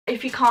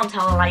If you can't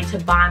tell, I like to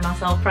buy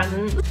myself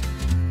presents.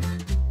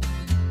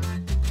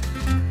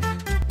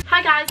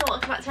 Hi guys, and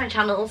welcome back to my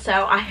channel. So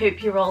I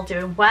hope you're all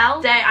doing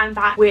well. Today I'm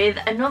back with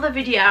another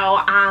video,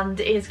 and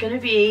it's gonna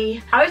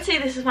be, I would say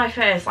this is my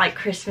first like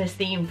Christmas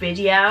themed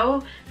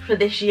video for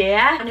this year.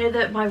 I know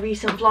that my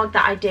recent vlog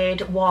that I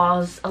did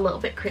was a little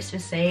bit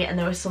Christmassy and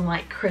there was some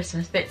like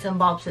Christmas bits and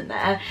bobs in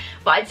there,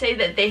 but I'd say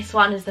that this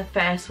one is the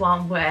first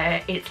one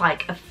where it's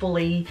like a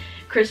fully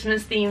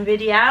Christmas themed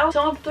video.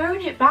 So I'm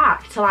throwing it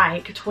back to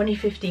like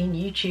 2015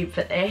 YouTube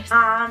for this,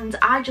 and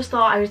I just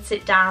thought I would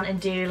sit down and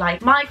do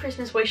like my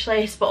Christmas wish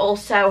list, but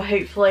also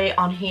hopefully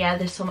on here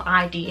there's some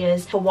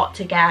ideas for what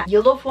to get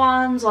your loved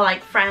ones or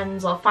like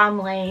friends or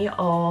family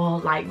or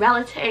like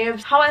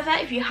relatives. However,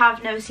 if you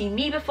have never seen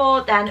me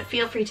before, then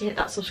feel free to hit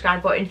that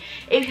subscribe button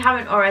if you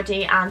haven't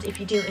already, and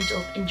if you do end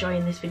up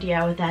enjoying this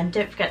video, then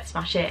don't forget to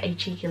smash it a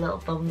cheeky little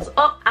thumbs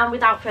up. And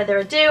without further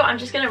ado, I'm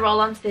just going to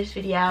roll onto this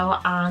video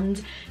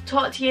and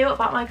talk to you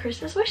about my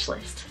Christmas wish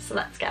list. So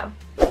let's go.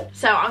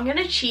 So I'm going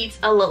to cheat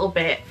a little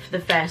bit for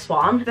the first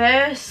one.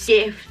 First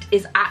gift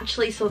is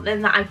actually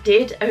something that I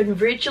did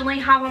originally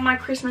have on my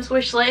Christmas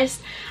wish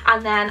list,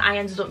 and then I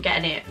ended up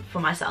getting it for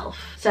myself.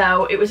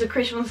 So it was a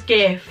Christmas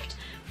gift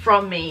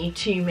from me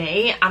to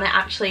me, and it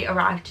actually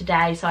arrived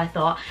today, so I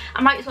thought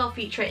I might as well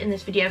feature it in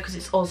this video because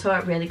it's also a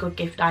really good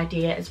gift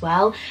idea as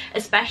well,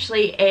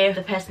 especially if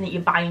the person that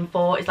you're buying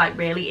for is like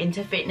really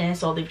into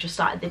fitness, or they've just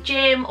started the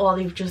gym, or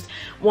they've just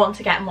want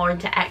to get more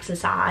into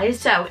exercise.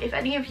 So if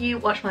any of you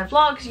watch my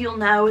vlogs, you'll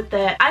know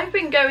that I've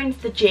been going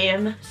to the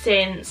gym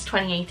since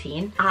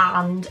 2018,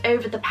 and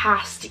over the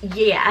past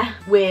year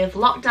with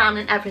lockdown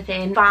and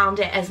everything, found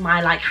it as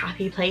my like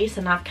happy place,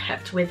 and I've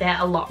kept with it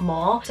a lot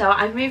more. So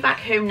I've moved back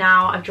home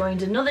now. I've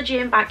joined another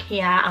gym back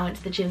here. I went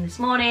to the gym this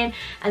morning,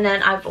 and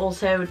then I've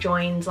also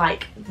rejoined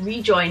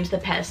the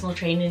personal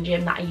training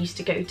gym that I used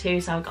to go to,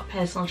 so I've got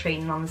personal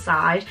training on the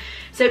side.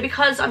 So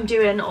because I'm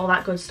doing all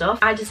that good stuff,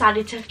 I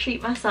decided to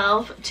treat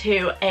myself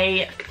to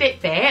a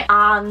Fitbit,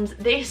 and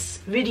this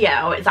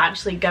video is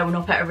actually going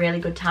up at a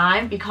really good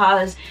time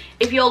because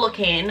if you're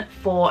looking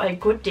for a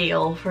good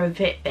deal for a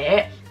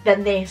Fitbit,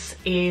 then this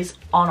is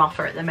on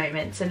offer at the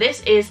moment. So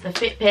this is the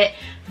Fitbit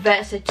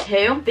Versa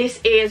 2.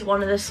 This is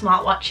one of the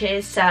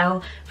smartwatches,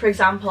 so for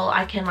example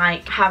I can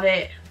like have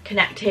it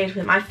connected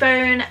with my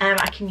phone,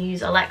 I can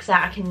use Alexa,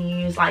 I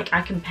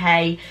can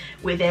pay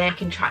with it, I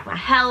can track my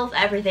health.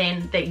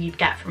 Everything that you'd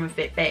get from a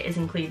Fitbit is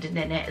included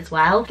in it as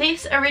well.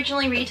 This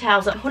originally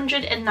retails at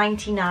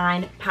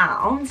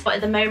 £199, but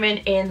at the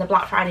moment in the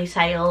Black Friday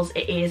sales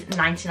it is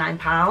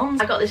 £99.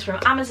 I got this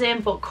from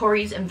Amazon, but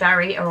Currys and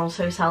Very are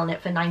also selling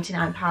it for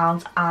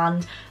 £99,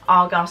 and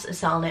Argos is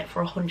selling it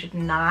for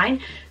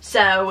 £109.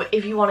 So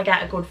if you want to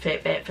get a good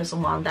Fitbit for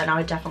someone, then I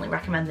would definitely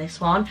recommend this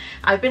one.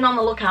 I've been on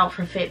the lookout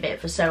for a Fitbit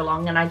for so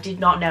long and I did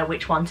not know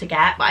which one to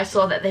get, but I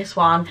saw that this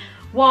one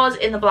was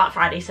in the Black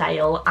Friday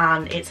sale,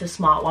 and it's a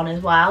smart one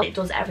as well. It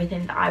does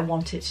everything that I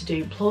want it to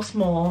do plus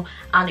more,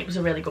 and it was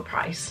a really good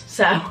price.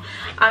 So I'm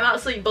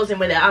absolutely buzzing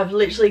with it. I've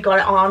literally got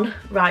it on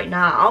right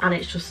now and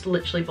it's just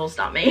literally buzzed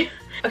at me.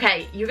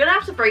 Okay, you're gonna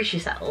have to brace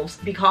yourselves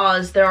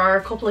because there are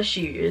a couple of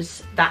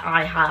shoes that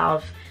I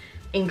have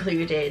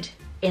included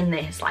in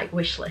this like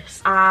wish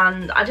list,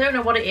 and I don't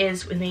know what it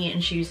is with me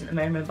and shoes at the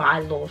moment, but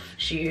I love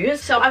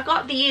shoes. So I've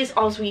got these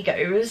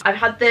Oswegos. I've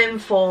had them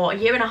for a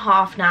year and a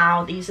half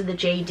now. These are the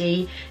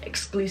JD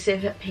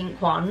exclusive pink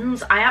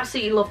ones. I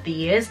absolutely love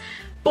these.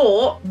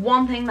 But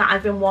one thing that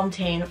I've been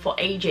wanting for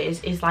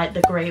ages is like the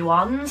grey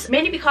ones,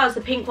 mainly because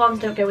the pink ones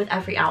don't go with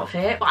every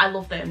outfit, but I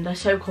love them. They're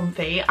so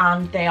comfy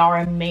and they are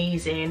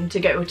amazing to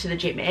go to the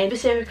gym in.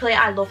 Specifically,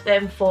 I love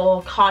them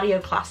for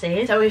cardio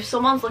classes. So if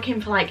someone's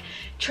looking for like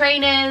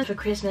trainers for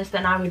Christmas,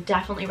 then I would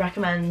definitely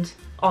recommend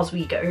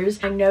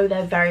Oswegos. I know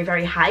they're very,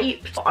 very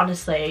hyped, but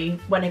honestly,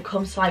 when it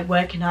comes to like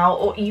working out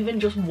or even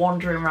just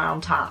wandering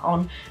around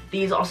town,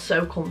 these are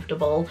so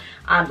comfortable,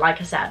 and like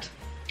I said,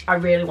 I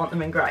really want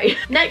them in grey.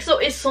 Next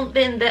up is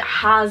something that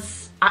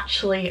has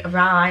actually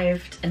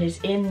arrived and is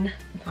in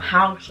my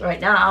house right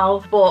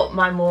now, but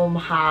my mum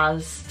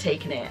has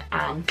taken it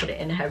and put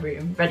it in her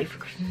room ready for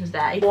Christmas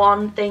Day.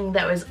 One thing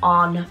that was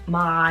on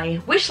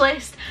my wish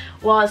list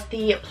was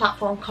the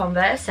platform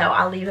Converse, so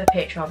I'll leave a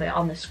picture of it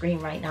on the screen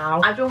right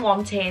now. I've been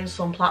wanting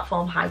some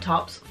platform high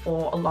tops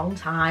for a long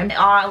time. They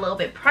are a little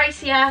bit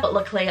pricier, but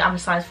luckily I'm a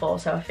size 4,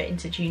 so I fit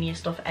into junior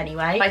stuff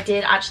anyway. I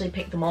did actually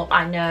pick them up.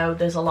 I know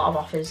there's a lot of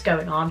offers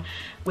going on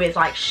with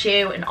like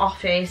shoe and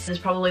office. There's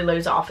probably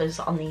loads of offers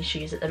on these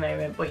shoes at the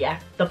moment, but yeah,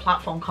 the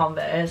platform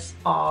Converse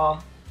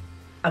are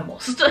a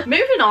must.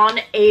 Moving on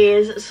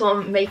is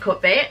some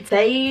makeup bits.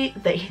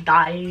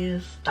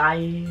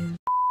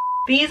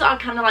 These are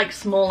kind of like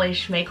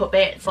smallish makeup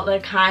bits, but they're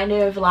kind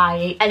of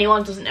like,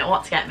 anyone doesn't know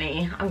what to get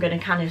me, I'm gonna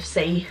kind of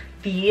say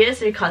these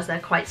because they're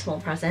quite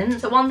small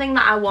presents. So one thing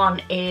that I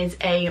want is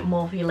a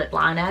Morphe lip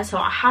liner. So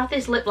I have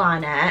this lip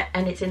liner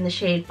and it's in the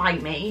shade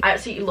Bite Me. I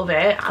absolutely love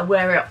it. I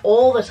wear it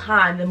all the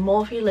time. The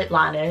Morphe lip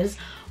liners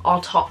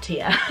are top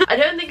tier. I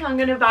don't think I'm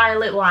gonna buy a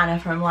lip liner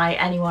from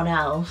like anyone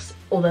else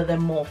other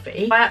than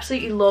Morphe. I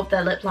absolutely love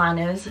their lip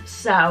liners,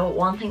 so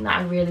one thing that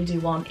I really do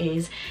want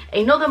is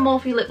another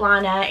Morphe lip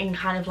liner in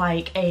kind of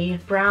like a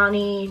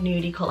brownie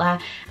nudie colour,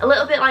 a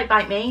little bit like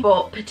Bite Me,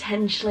 but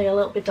potentially a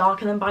little bit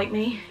darker than Bite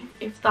Me,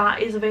 if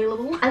that is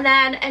available. And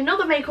then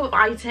another makeup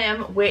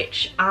item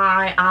which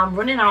I am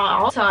running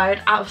out of, so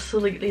I'd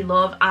absolutely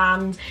love,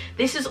 and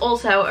this is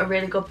also a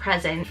really good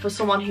present for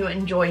someone who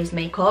enjoys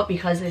makeup,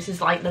 because this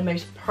is like the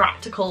most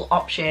practical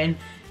option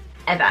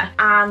ever,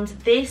 and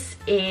this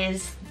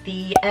is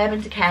the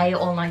Urban Decay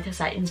All Nighter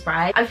Setting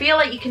Spray. I feel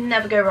like you can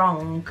never go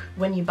wrong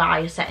when you buy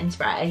a setting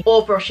spray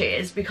or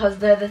brushes, because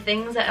they're the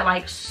things that are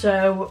like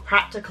so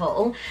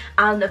practical.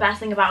 And the best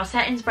thing about a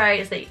setting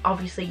spray is that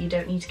obviously you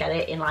don't need to get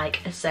it in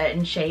like a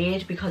certain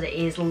shade, because it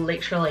is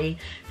literally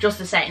just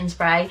a setting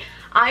spray.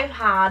 I've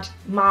had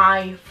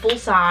my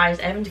full-size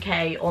Urban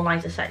Decay All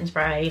Nighter Setting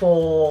Spray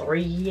for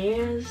 3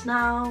 years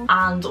now,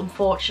 and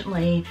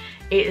unfortunately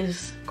it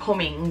is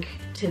coming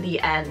to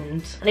the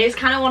end. And it's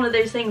kind of one of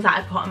those things that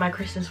I put on my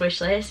Christmas wish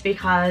list,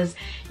 because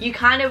you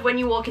kind of, when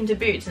you walk into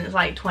Boots and it's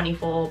like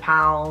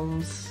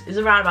 £24, it's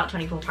around about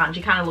 £24,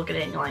 you kind of look at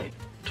it and you're like,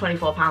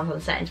 £24 on the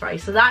setting spray.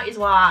 So that is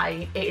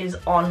why it is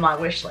on my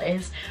wish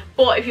list.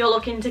 But if you're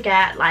looking to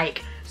get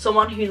like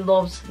someone who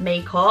loves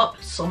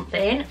makeup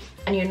something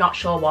and you're not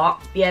sure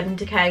what, the Urban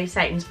Decay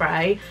setting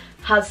spray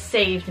has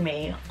saved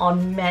me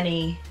on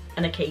many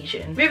an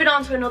occasion. Moving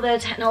on to another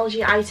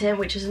technology item,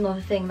 which is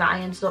another thing that I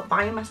ended up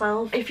buying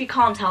myself. If you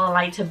can't tell, I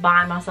like to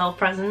buy myself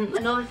presents.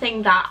 Another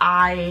thing that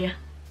I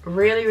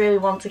really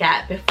want to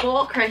get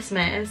before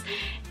Christmas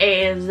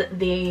is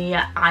the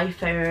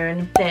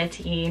iPhone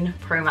 13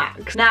 Pro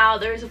Max. Now,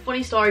 there is a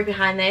funny story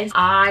behind this.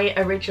 I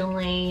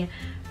originally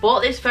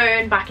bought this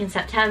phone back in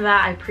September.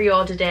 I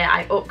pre-ordered it,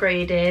 I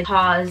upgraded,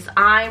 because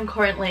I'm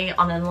currently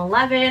on an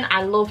 11.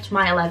 I loved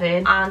my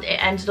 11 and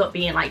it ended up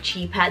being like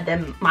cheaper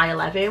than my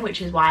 11,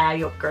 which is why I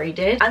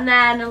upgraded. And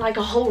then like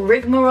a whole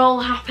rigmarole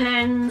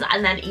happened,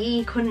 and then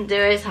E couldn't do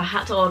it, so I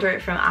had to order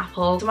it from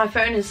Apple. So my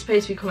phone is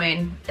supposed to be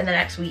coming in the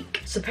next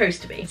week,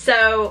 supposed to be.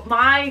 So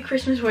my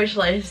Christmas wish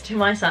list to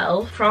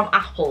myself from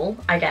Apple,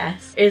 I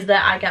guess, is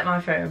that I get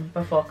my phone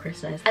before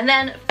Christmas. And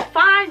then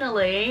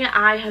finally,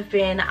 I have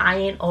been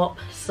eyeing up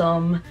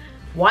some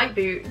white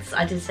boots.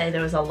 I did say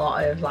there was a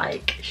lot of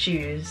like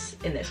shoes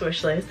in this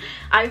wish list.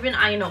 I've been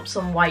eyeing up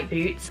some white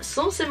boots,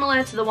 some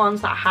similar to the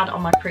ones that I had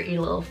on my Pretty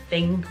Little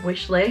Thing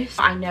wish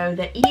list. I know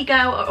that Ego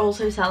are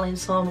also selling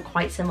some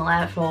quite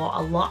similar for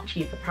a lot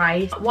cheaper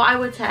price. What I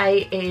would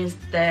say is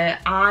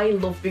that I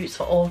love boots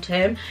for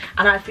autumn,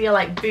 and I feel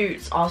like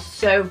boots are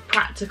so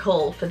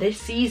practical for this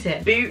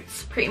season.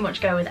 Boots pretty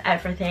much go with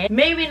everything.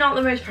 Maybe not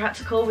the most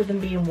practical with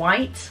them being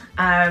white.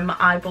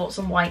 I bought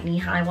some white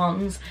knee-high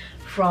ones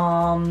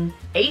from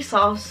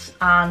ASOS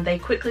and they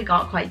quickly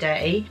got quite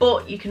dirty,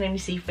 but you can only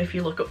see if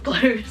you look up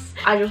close.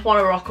 I just want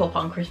to rock up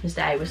on Christmas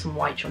Day with some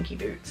white chunky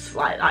boots.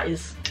 Like, that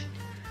is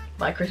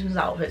my Christmas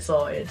outfit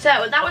sorted.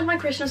 So that was my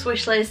Christmas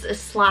wish list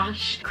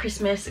slash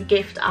Christmas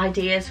gift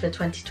ideas for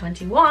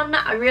 2021.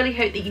 I really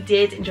hope that you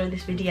did enjoy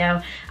this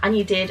video and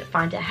you did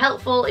find it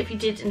helpful. If you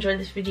did enjoy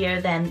this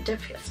video, then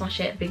don't forget to smash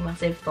it a big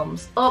massive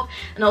thumbs up,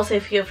 and also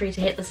feel free to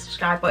hit the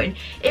subscribe button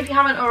if you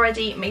haven't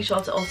already. Make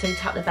sure to also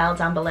tap the bell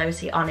down below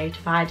so you are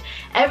notified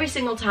every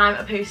single time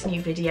I post a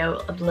new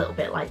video, a little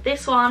bit like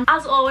this one.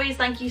 As always,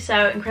 thank you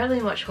so incredibly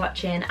much for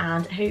watching,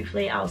 and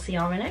hopefully I'll see you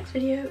on my next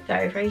video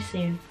very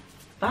soon.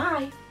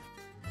 Bye!